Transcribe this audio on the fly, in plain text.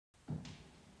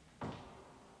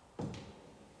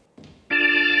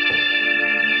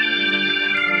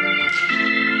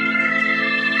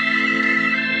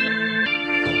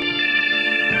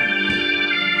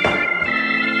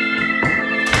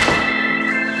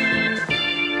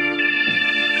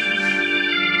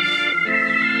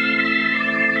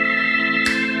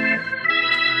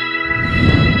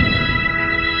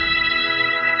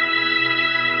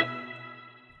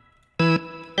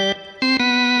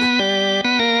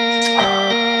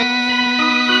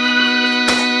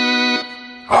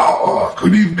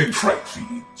Evening fright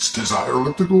feeds, 'tis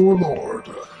Erlik the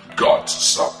Gorelord, God to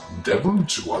some, devil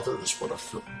to others, but a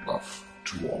film buff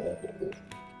to all.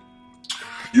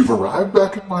 You've arrived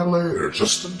back in my lair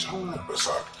just in time as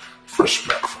I'm fresh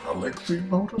back from a lengthy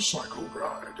motorcycle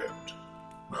ride and,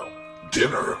 well,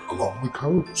 dinner along the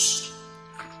coast.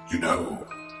 You know,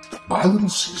 my little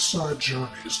seaside journey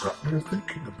has got me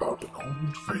thinking about an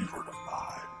old favorite of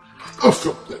mine. A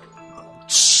film that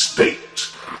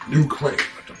staked new claim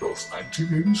to both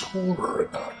 1980s horror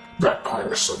and the vampire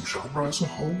subgenre as a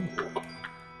whole.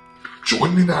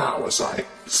 Join me now as I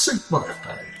sink my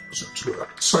fangs into a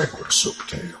sanguine soap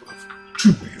tale of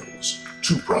two wheels,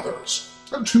 two brothers,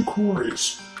 and two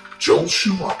Corys. Joel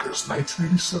Schumacher's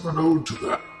 1987 ode to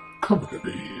the coming of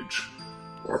age,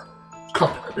 or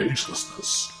coming of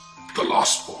agelessness, The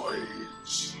Lost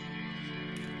Boys.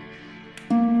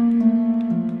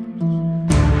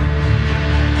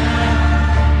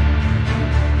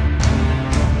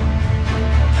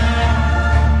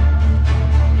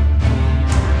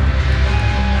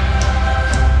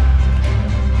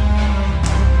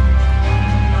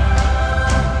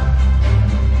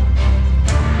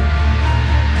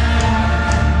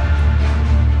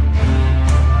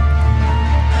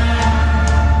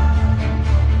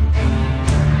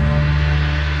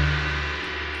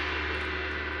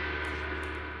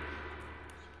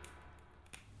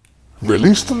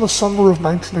 Released in the summer of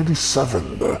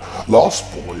 1987, The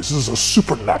Lost Boys is a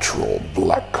supernatural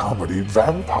black comedy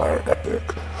vampire epic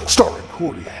starring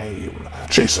Corey Haim,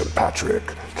 Jason Patric,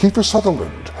 Kiefer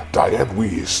Sutherland, Diane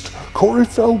Wiest, Corey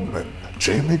Feldman,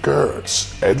 Jamie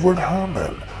Gertz, Edward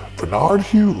Herman, Bernard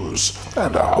Hughes,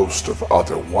 and a host of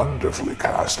other wonderfully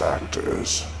cast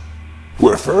actors.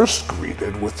 We're first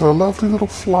greeted with a lovely little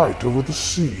flight over the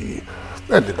sea,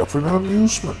 ending up in an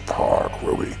amusement park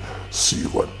where we see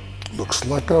what looks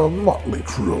like a motley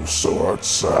crew of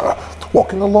sorts,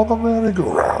 walking along a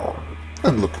merry-go-round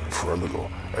and looking for a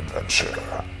little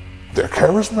adventure. Their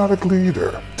charismatic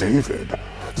leader, David,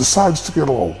 decides to get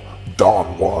all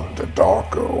Don Juan de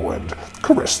Darko and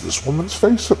caress this woman's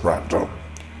face at random.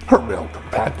 Her male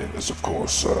companion is, of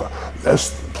course,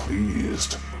 less than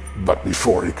pleased, but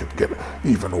before he can get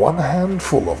even one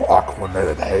handful of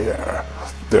aqua-netted hair,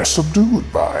 they're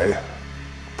subdued by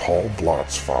Paul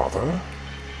Blott's father.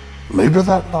 Later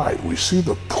that night, we see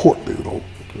the portly little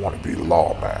wannabe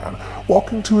lawman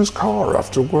walking to his car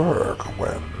after work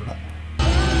when...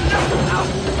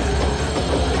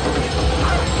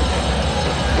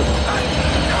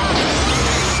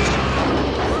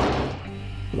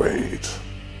 Wait.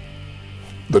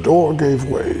 The door gave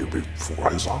way before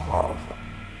his arm.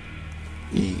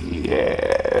 Yes.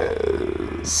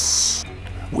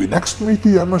 We next meet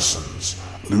the Emersons,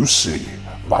 Lucy,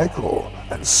 Michael,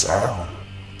 and Sam,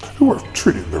 who are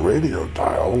treating the radio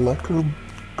dial like a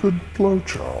good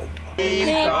blowjob.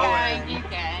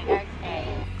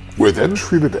 We're then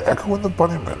treated to Echo and the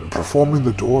Bunnymen performing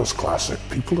the Doors classic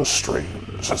People Are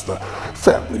Strange as the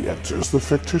family enters the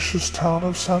fictitious town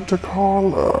of Santa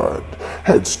Carla and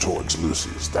heads towards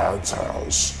Lucy's dad's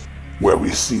house, where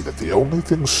we see that the only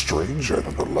thing stranger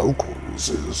than the locals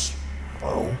is,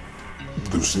 well,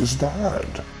 Lucy's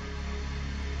dad.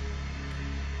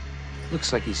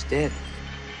 Looks like he's dead.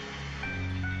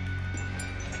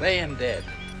 Playing dead.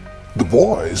 The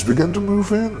boys begin to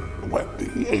move in when the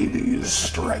 80s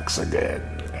strikes again.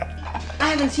 I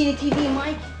haven't seen a TV,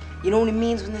 Mike. You know what it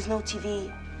means when there's no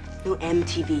TV? No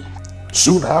MTV.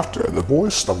 Soon after, the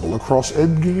boys stumble across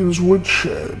Ed Gein's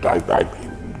woodshed, I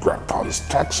mean Grandpa's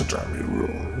taxidermy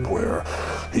room, where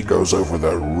he goes over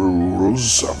the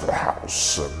rules of the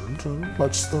house and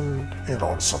lets them in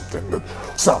on something that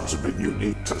sounds a bit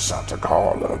unique to Santa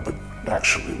Carla, but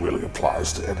actually really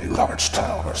applies to any large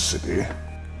town or city.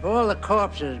 If all the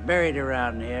corpses buried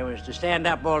around here was to stand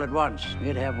up all at once,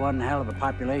 we'd have one hell of a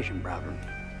population problem.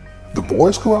 The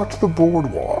boys go out to the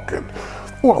boardwalk and,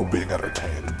 while being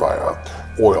entertained by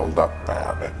a oiled-up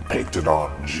man in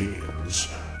painted-on jeans,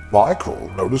 Michael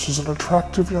notices an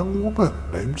attractive young woman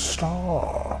named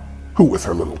Star, who with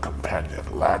her little companion,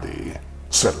 Laddie,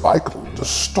 sent Michael into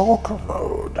stalker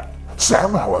mode.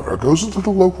 Sam, however, goes into the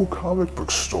local comic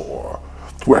book store,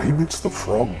 where he meets the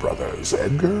Frog Brothers,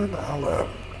 Edgar and Alan.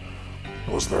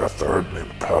 Was there a third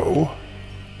named Poe?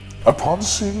 Upon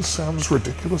seeing Sam's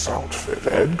ridiculous outfit,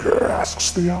 Edgar asks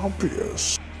the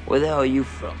obvious. Where the hell are you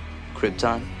from?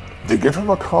 Krypton? They give him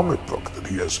a comic book that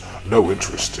he has no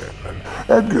interest in, and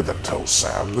Edgar then tells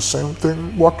Sam the same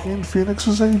thing Joaquin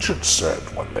Phoenix's agent said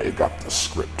when they got the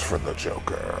script for the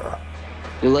Joker.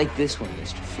 You'll like this one,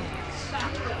 Mr. Phoenix.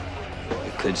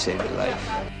 It could save your life.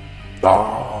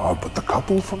 Ah, but the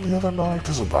couple from the other night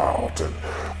is about, and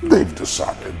They've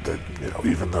decided that,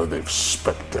 even though they've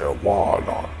spent their wad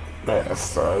on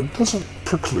meth, it doesn't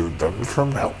preclude them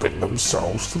from helping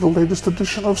themselves to the latest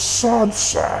edition of Sad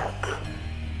Sack.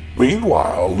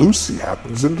 Meanwhile, Lucy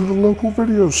happens into the local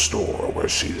video store where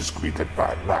she's greeted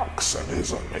by Max and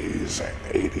his amazing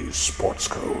 80s sports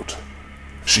coat.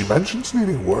 She mentions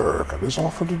needing work and is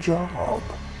offered a job.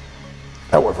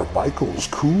 However, Michael's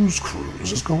cruise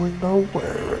is going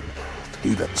nowhere, and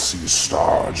he then sees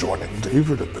Star joining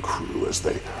David and the crew as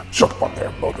they jump on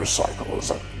their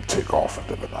motorcycles and take off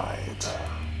into the night.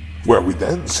 Where we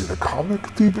then see the comic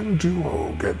thieving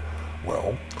duo get,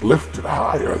 lifted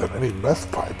higher than any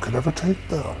meth pipe could ever take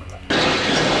them.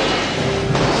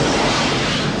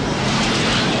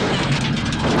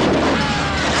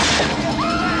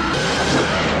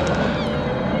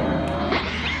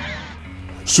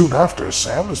 Soon after,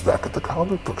 Sam is back at the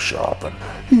comic book shop, and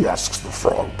he asks the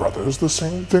Frog Brothers the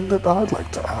same thing that I'd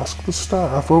like to ask the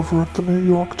staff over at the New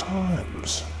York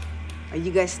Times. Are you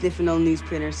guys sniffing on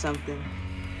newsprint or something?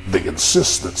 They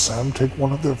insist that Sam take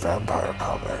one of their vampire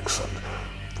comics, and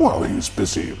while he's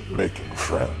busy making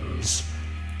friends,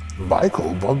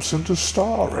 Michael bumps into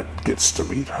Star and gets to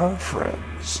meet her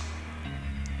friends,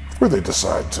 where they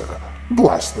decide to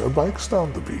blast their bikes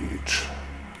down the beach.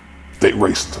 They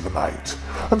race into the night,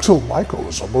 until Michael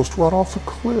is almost run off a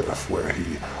cliff, where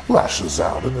he lashes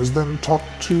out and is then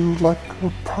talked to like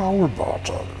a power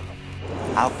bottom.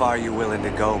 How far are you willing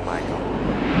to go, Michael?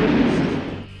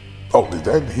 Only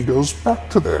then he goes back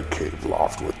to their cave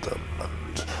loft with them,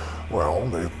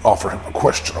 and, they offer him a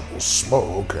questionable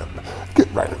smoke and get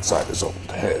right inside his own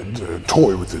head,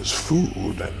 toy with his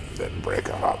food, and then break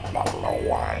him a bottle of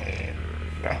wine.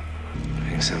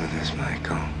 Drink some of this,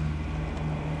 Michael.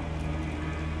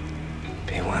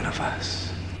 Be one of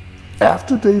us.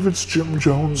 After David's Jim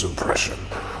Jones impression,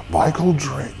 Michael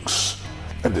drinks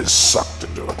and is sucked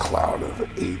into a cloud of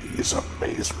 80s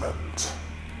amazement.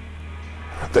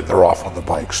 Then they're off on the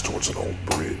bikes towards an old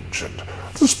bridge, and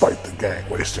despite the gang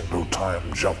wasting no time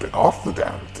jumping off the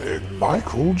damn thing,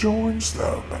 Michael joins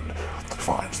them and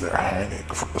finds they're hanging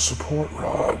from the support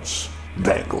rods,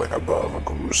 dangling above a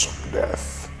gruesome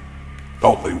death.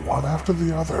 Only one after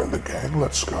the other, the gang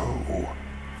lets go.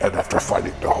 And after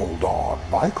fighting to hold on,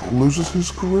 Michael loses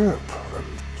his grip and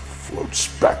floats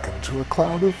back into a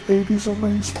cloud of 80s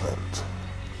amazement.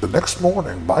 The next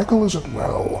morning, Michael isn't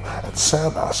well, and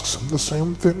Sam asks him the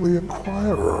same thing the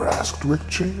Inquirer asked Rick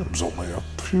James only a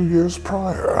few years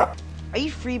prior. Are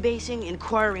you freebasing?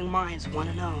 Inquiring minds want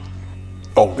to know.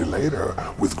 Only later,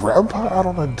 with Grandpa out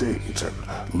on a date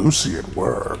and Lucy at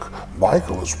work,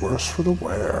 Michael is worse for the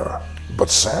wear. But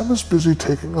Sam is busy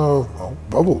taking a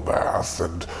bubble bath,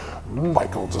 and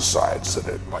Michael decides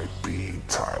that it might be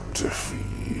time to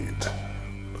feed.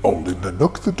 Only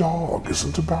Nanook the dog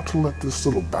isn't about to let this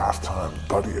little bath time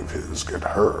buddy of his get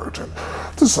hurt, and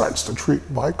decides to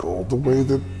treat Michael the way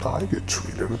that I get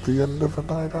treated at the end of a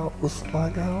night out with my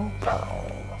gal pal.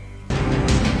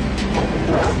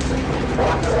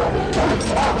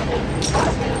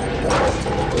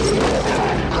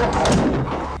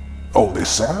 Only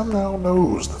Sam now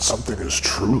knows that something is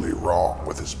truly wrong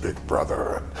with his big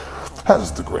brother, and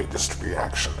has the greatest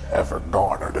reaction ever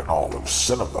garnered in all of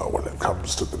cinema when it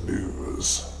comes to the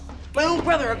news. My own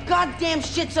brother, a goddamn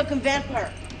shit-sucking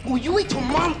vampire. Will you wait till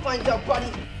Mom finds out,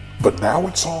 buddy? But now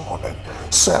it's on,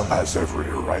 and Sam has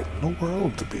every right in the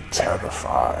world to be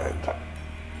terrified.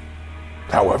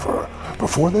 However,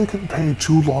 before they can pay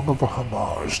too long of a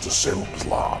homage to Salem's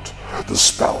Lot, the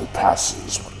spell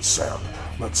passes when Sam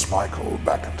lets Michael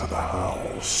back into the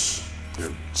house.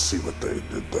 You see what they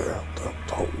did there?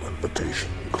 The whole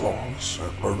invitation clause?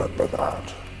 Remember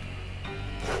that?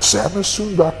 Sam is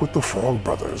soon back with the Frog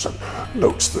Brothers and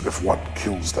notes that if one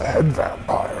kills the head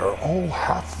vampire, all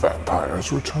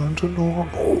half-vampires return to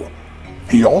normal.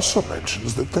 He also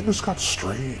mentions that things got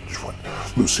strange when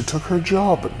Lucy took her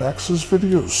job at Max's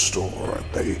video store, and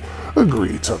they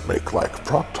agree to make like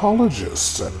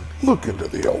proctologists and look into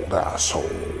the old asshole.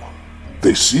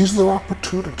 They seize their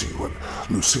opportunity when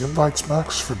Lucy invites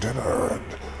Max for dinner, and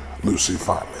Lucy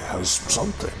finally has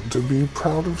something to be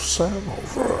proud of Sam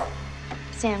over.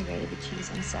 Sam grated the cheese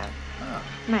himself.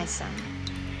 My son.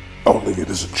 Only it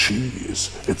isn't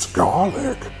cheese, it's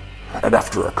garlic. And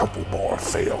after a couple more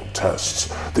failed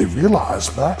tests, they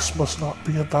realize Max must not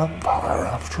be a vampire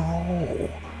after all,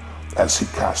 as he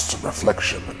casts a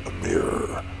reflection in the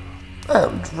mirror,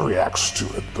 and reacts to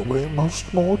it the way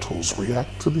most mortals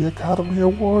react to the Academy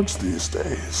Awards these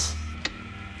days.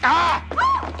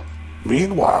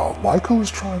 Meanwhile, Michael is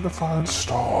trying to find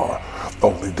Star,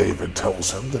 only David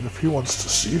tells him that if he wants to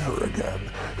see her again,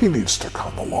 he needs to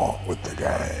come along with the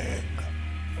gang.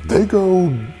 They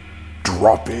go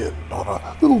drop in on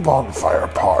a little bonfire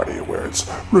party where it's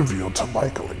revealed to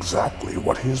Michael exactly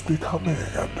what he is becoming,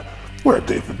 and where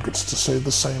David gets to say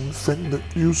the same thing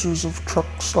that users of truck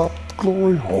stop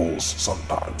glory holes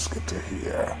sometimes get to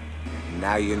hear.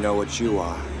 Now you know what you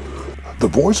are. The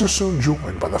boys are soon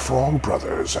joined by the Frog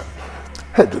Brothers and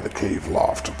head to the cave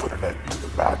loft to put an end to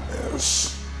the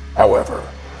madness. However,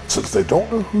 since they don't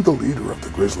know who the leader of the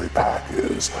Grizzly Pack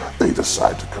is, they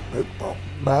decide to commit a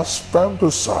mass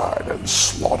vampicide and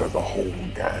slaughter the whole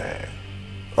gang.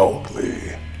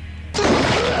 Only...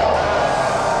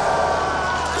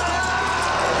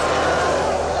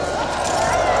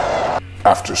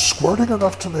 After squirting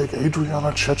enough to make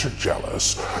Adriana Chechik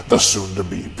jealous, the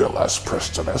soon-to-be Bill S.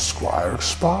 Preston Esquire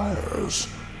expires.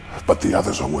 But the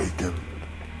others awaken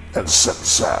and send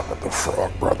Sam and the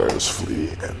Frog Brothers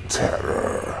fleeing in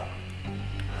terror.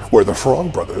 Where the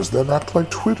Frog Brothers then act like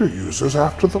Twitter users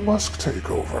after the Musk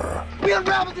takeover. We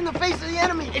unraveled in the face of the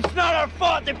enemy. It's not our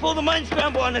fault. They pulled a mind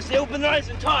scramble on us. They opened their eyes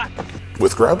and talked.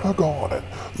 With Grandpa gone and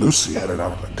Lucy headed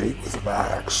out on a date with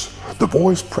Max, the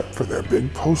boys prep for their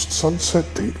big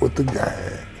post-sunset date with the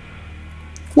gang.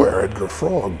 Where Edgar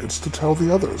Frog gets to tell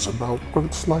the others about what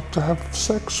it's like to have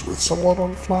sex with someone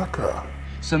on Flacca.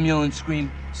 Some yell and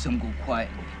scream, some go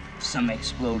quietly, some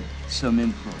explode, some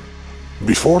implode.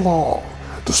 Before long,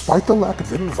 despite the lack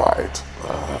of invite,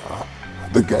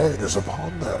 the gang is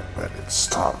upon them and it's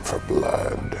time for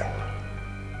blood.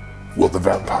 Will the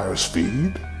vampires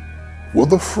feed? Will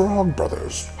the Frog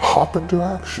Brothers hop into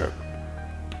action?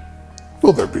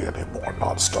 Will there be any more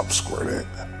non-stop squirting?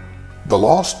 The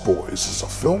Lost Boys is a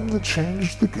film that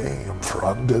changed the game for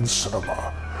undead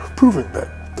cinema, proving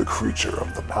that the creature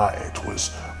of the night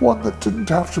was one that didn't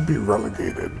have to be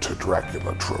relegated to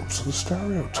Dracula tropes and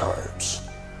stereotypes.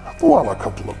 While a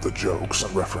couple of the jokes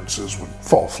and references would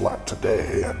fall flat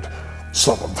today, and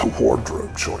some of the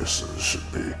wardrobe choices should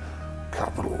be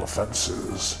capital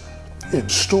offenses, in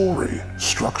story,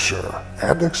 structure,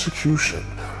 and execution,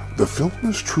 the film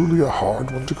is truly a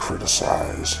hard one to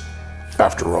criticize.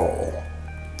 After all,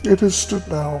 it has stood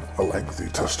now a lengthy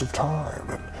test of time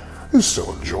and is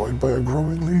still enjoyed by a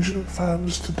growing legion of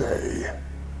fans today.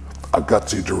 A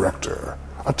gutsy director,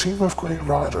 a team of great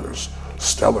writers,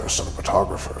 stellar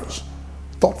cinematographers,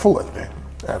 thoughtful editing,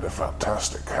 and a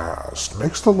fantastic cast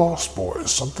makes The Lost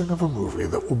Boys something of a movie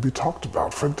that will be talked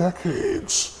about for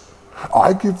decades.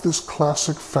 I give this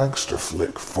classic fangster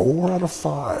flick 4 out of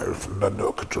 5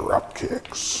 Nanook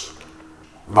dropkicks.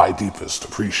 My deepest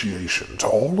appreciation to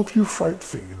all of you fright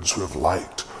fiends who have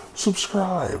liked,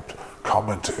 subscribed,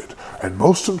 commented, and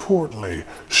most importantly,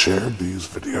 shared these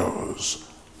videos.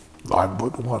 I'm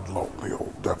but one lonely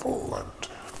old devil, and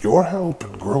your help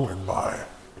in growing my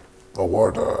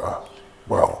order,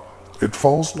 well, it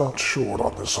falls not short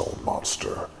on this old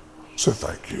monster, so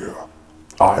thank you.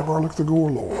 I'm Erlik the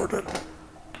Gorelord, and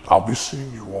I'll be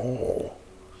seeing you all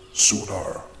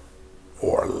sooner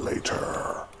or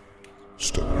later.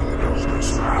 Step in the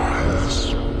darkness.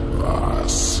 I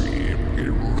see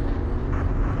you.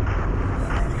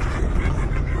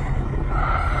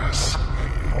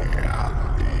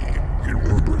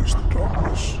 Embrace the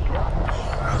darkness.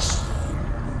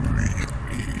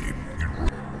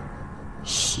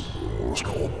 So